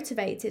feeling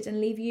motivated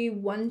and leave you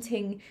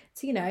wanting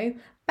to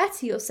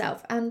better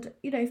yourself and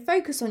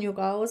focus on your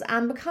goals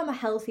and become a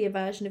healthier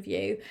version of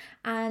you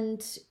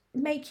and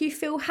make you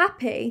feel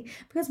happy.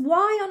 Because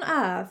why on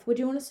earth would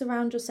you want to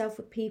surround yourself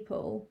with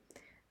people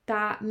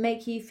that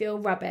make you feel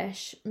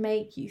rubbish,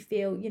 make you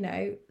feel,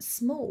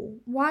 small?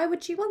 Why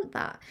would you want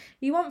that?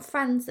 You want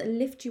friends that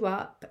lift you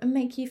up and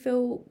make you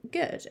feel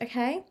good,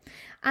 okay?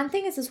 And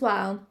thing is as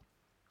well,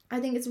 I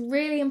think it's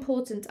really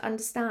important to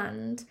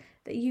understand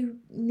that you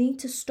need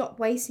to stop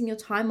wasting your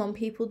time on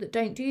people that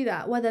don't do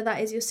that, whether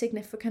that is your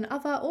significant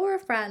other or a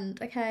friend,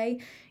 okay?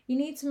 You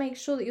need to make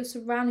sure that you're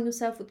surrounding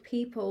yourself with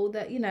people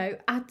that, you know,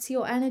 add to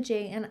your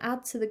energy and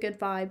add to the good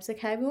vibes,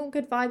 okay? We want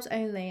good vibes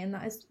only, and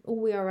that is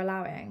all we are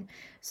allowing.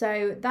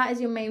 So that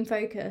is your main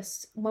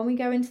focus. When we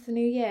go into the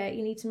new year,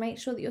 you need to make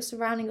sure that you're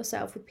surrounding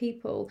yourself with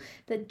people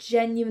that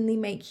genuinely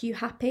make you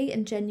happy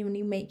and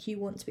genuinely make you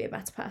want to be a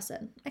better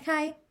person,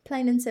 okay?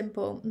 Plain and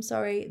simple. I'm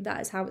sorry,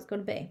 that is how it's got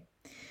to be.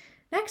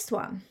 Next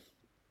one.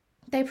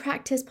 They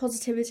practice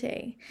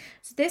positivity.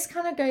 So this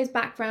kind of goes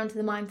back around to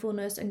the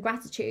mindfulness and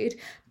gratitude,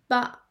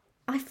 but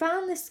I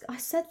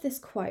said this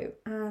quote,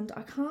 and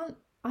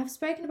I've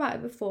spoken about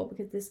it before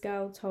because this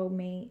girl told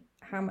me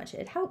how much it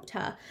had helped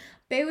her,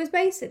 but it was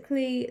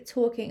basically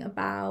talking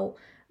about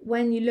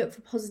when you look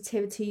for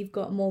positivity, you've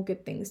got more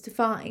good things to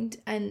find.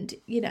 And,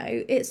 you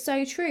know, it's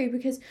so true,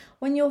 because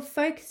when you're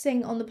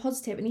focusing on the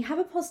positive and you have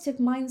a positive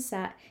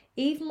mindset,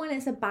 even when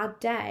it's a bad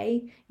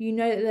day, you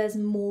know that there's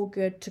more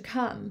good to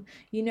come.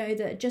 You know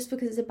that just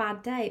because it's a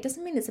bad day, it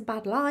doesn't mean it's a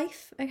bad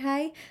life,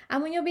 okay?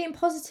 And when you're being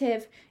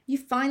positive, you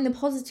find the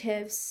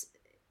positives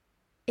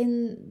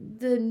in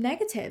the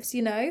negatives,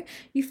 you know?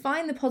 You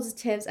find the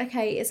positives.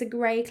 Okay, it's a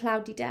grey,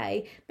 cloudy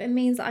day, but it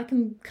means that I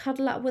can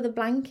cuddle up with a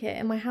blanket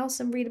in my house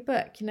and read a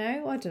book, you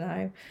know? I don't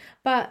know.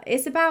 But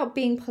it's about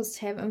being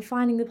positive and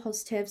finding the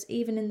positives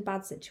even in the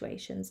bad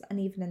situations and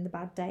even in the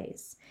bad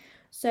days.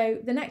 So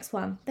the next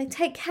one, they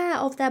take care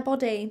of their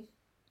body.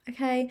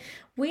 Okay,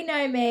 we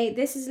know me,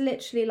 this is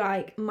literally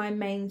like my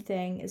main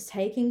thing, is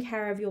taking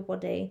care of your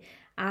body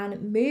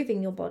and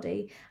moving your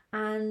body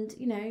and,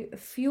 you know,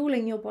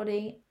 fueling your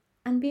body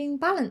and being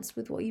balanced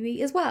with what you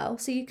eat as well,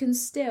 so you can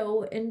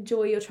still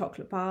enjoy your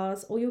chocolate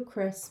bars or your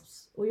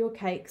crisps or your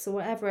cakes or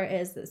whatever it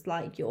is that's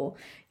like your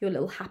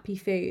little happy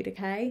food,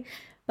 okay?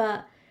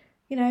 But,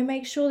 you know,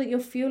 make sure that you're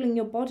fueling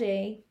your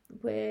body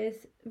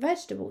with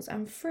vegetables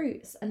and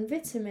fruits and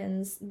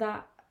vitamins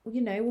that,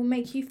 you know, will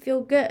make you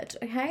feel good,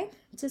 okay?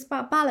 So it's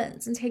about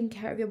balance and taking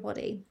care of your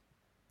body.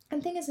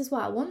 And thing is as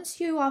well,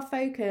 once you are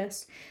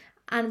focused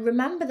and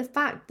remember the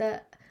fact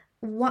that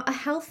a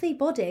healthy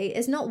body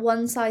is not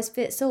one size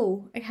fits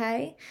all,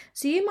 okay?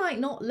 So you might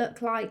not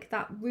look like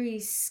that really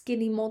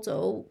skinny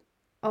model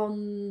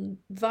on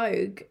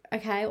Vogue,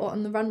 okay, or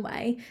on the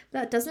runway.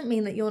 That doesn't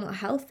mean that you're not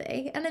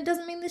healthy, and it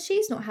doesn't mean that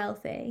she's not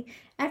healthy.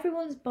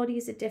 Everyone's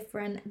bodies are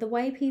different. The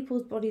way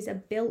people's bodies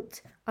are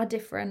built are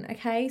different,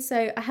 okay?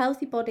 So a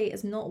healthy body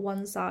is not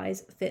one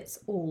size fits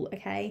all,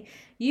 okay?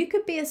 You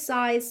could be a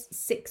size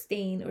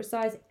 16 or a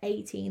size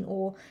 18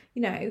 or,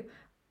 you know,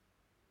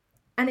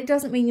 and it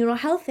doesn't mean you're not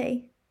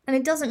healthy. And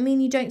it doesn't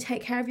mean you don't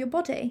take care of your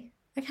body,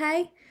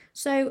 okay?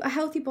 So a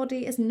healthy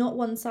body is not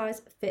one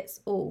size fits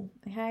all,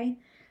 okay?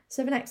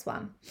 So the next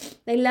one,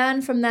 they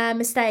learn from their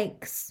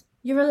mistakes.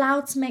 You're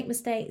allowed to make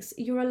mistakes.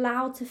 You're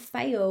allowed to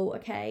fail,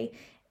 okay?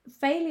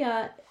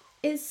 Failure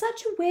is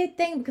such a weird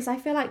thing because I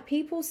feel like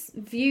people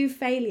view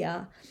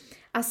failure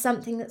as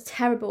something that's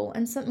terrible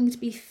and something to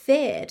be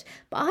feared.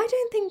 But I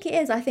don't think it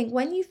is. I think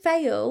when you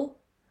fail,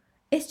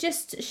 it's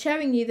just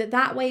showing you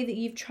that way that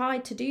you've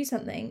tried to do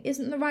something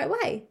isn't the right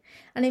way.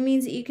 And it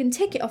means that you can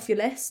tick it off your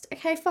list.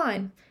 Okay,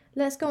 fine.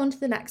 Let's go on to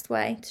the next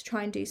way to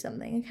try and do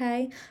something,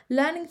 okay?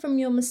 Learning from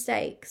your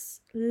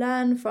mistakes.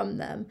 Learn from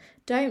them.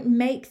 Don't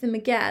make them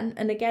again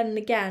and again and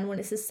again when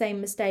it's the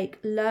same mistake.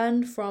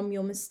 Learn from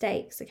your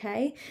mistakes,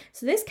 okay?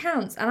 So this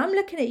counts. And I'm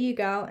looking at you,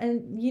 girl,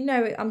 and you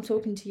know I'm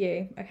talking to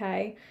you,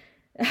 okay?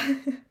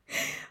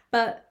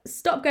 But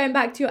stop going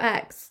back to your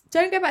ex.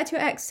 Don't go back to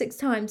your ex 6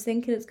 times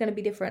thinking it's going to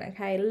be different,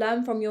 okay?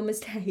 Learn from your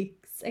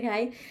mistakes,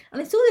 okay?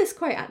 And I saw this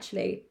quote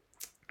actually,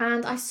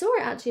 and I saw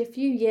it actually a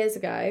few years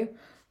ago,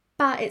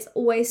 but it's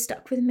always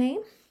stuck with me.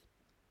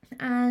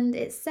 And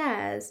it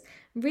says,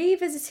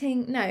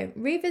 revisiting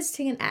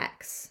an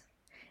ex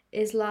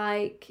is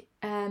like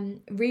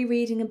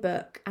rereading a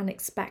book and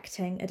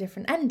expecting a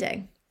different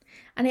ending.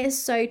 And it is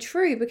so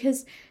true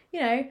because, you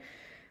know,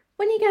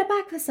 when you get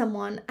back with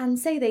someone and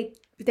say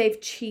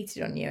they've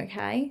cheated on you,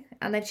 okay?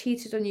 And they've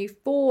cheated on you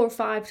 4 or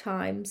 5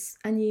 times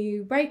and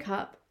you break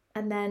up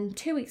and then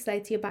 2 weeks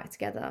later you're back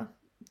together.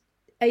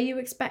 Are you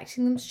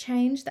expecting them to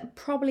change? They're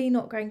probably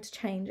not going to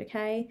change,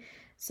 okay?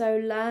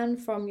 So learn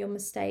from your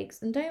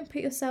mistakes and don't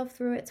put yourself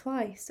through it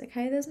twice,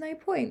 okay? There's no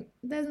point.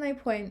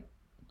 The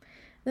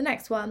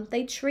next one,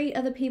 they treat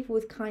other people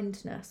with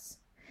kindness.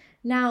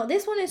 Now,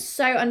 this one is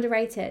so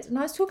underrated. And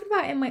I was talking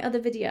about it in my other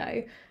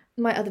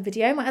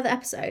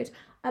episode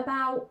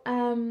about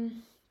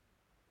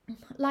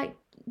like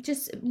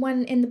just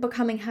when in the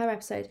Becoming Her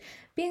episode,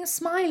 being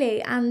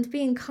smiley and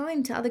being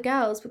kind to other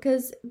girls,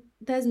 because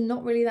there's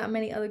not really that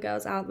many other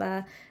girls out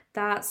there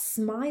that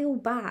smile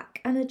back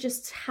and are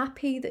just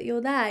happy that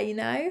you're there, you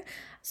know?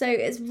 So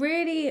it's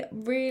really,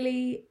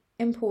 really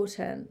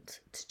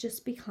important to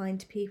just be kind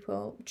to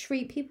people,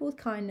 treat people with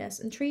kindness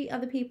and treat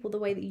other people the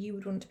way that you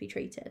would want to be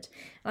treated.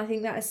 And I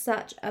think that is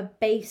such a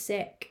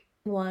basic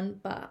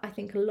one, but I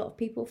think a lot of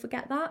people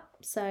forget that.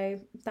 So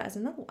that is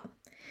another one.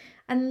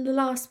 And the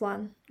last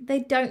one, they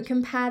don't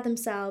compare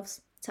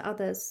themselves to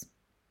others.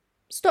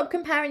 Stop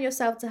comparing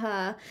yourself to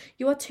her.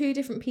 You are two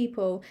different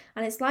people.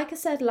 And it's like I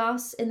said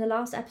in the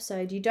last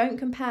episode, you don't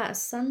compare a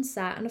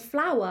sunset and a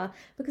flower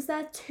because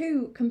they're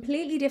two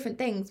completely different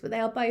things, but they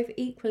are both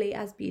equally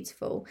as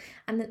beautiful.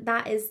 And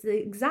that is the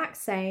exact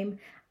same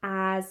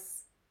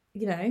as,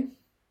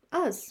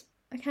 us,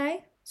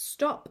 okay?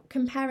 Stop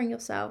comparing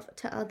yourself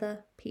to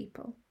other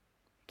people,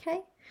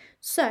 okay?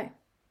 So,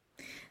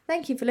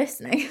 thank you for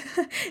listening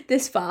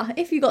this far,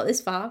 if you got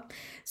this far.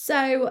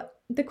 So,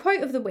 the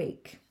quote of the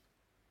week.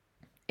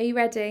 Are you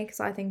ready? Because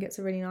I think it's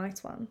a really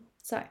nice one.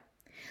 So,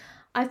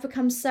 I've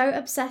become so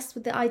obsessed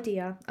with the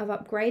idea of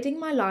upgrading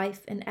my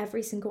life in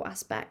every single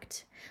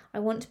aspect. I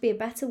want to be a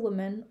better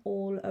woman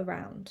all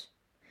around.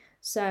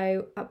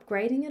 So,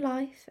 upgrading your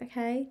life,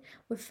 okay?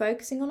 We're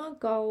focusing on our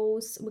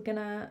goals. We're going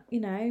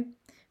to,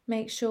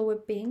 make sure we're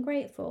being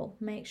grateful.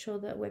 Make sure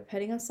that we're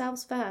putting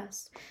ourselves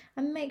first.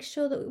 And make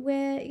sure that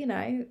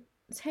we're,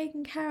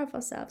 taking care of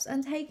ourselves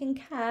and taking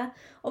care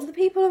of the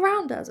people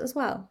around us as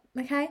well,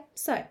 okay?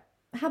 So,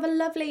 have a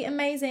lovely,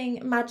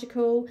 amazing,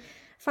 magical,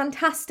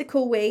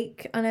 fantastical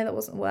week. I know that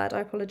wasn't a word, I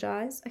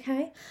apologise,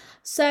 okay?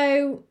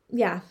 So,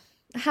 yeah,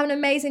 have an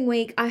amazing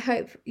week. I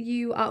hope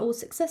you are all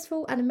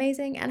successful and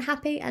amazing and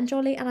happy and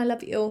jolly, and I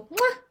love you all.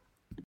 Mwah!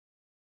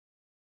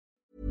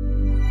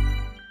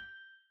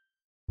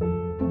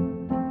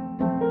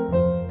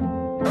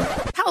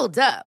 Hold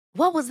up.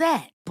 What was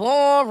that?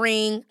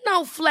 Boring.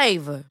 No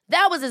flavor.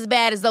 That was as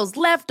bad as those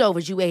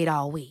leftovers you ate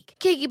all week.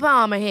 Keke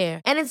Palmer here.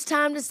 And it's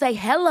time to say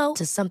hello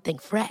to something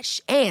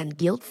fresh and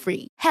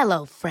guilt-free.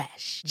 Hello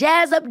Fresh.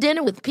 Jazz up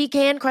dinner with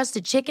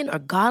pecan-crusted chicken or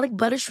garlic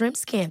butter shrimp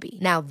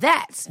scampi. Now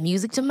that's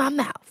music to my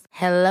mouth.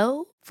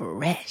 Hello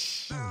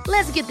Fresh.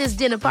 Let's get this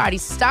dinner party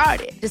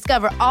started.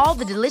 Discover all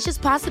the delicious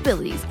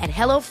possibilities at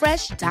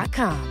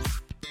HelloFresh.com.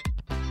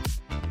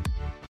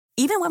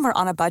 Even when we're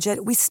on a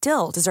budget, we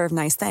still deserve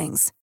nice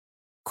things.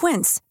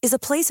 Quince is a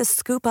place to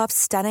scoop up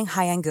stunning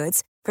high-end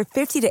goods for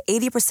 50 to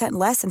 80%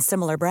 less than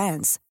similar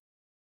brands.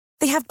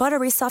 They have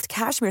buttery soft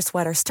cashmere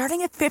sweaters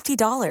starting at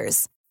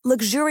 $50,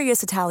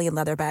 luxurious Italian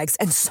leather bags,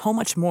 and so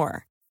much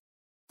more.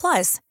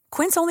 Plus,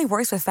 Quince only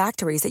works with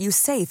factories that use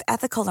safe,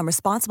 ethical, and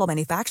responsible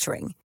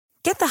manufacturing.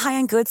 Get the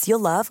high-end goods you'll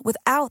love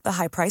without the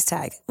high price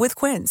tag with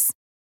Quince.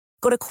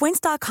 Go to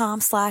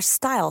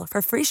quince.com/style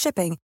for free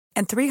shipping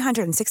and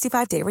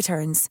 365-day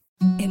returns.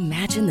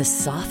 Imagine the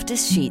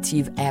softest sheets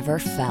you've ever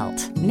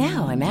felt.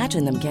 Now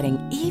imagine them getting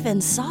even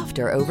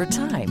softer over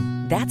time.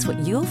 That's what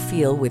you'll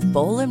feel with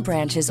Boll &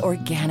 Branch's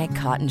organic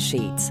cotton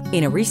sheets.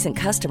 In a recent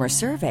customer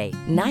survey,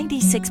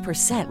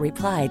 96%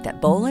 replied that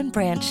Boll &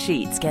 Branch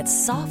sheets get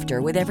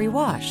softer with every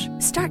wash.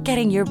 Start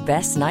getting your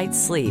best night's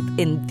sleep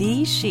in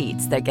these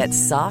sheets that get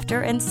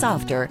softer and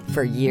softer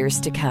for years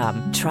to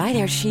come. Try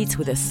their sheets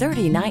with a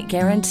 30-night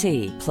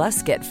guarantee.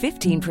 Plus, get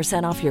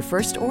 15% off your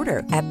first order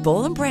at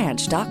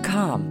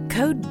bollandbranch.com.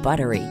 Code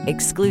BUTTERY.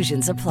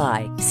 Exclusions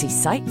apply. See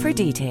site for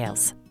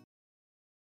details.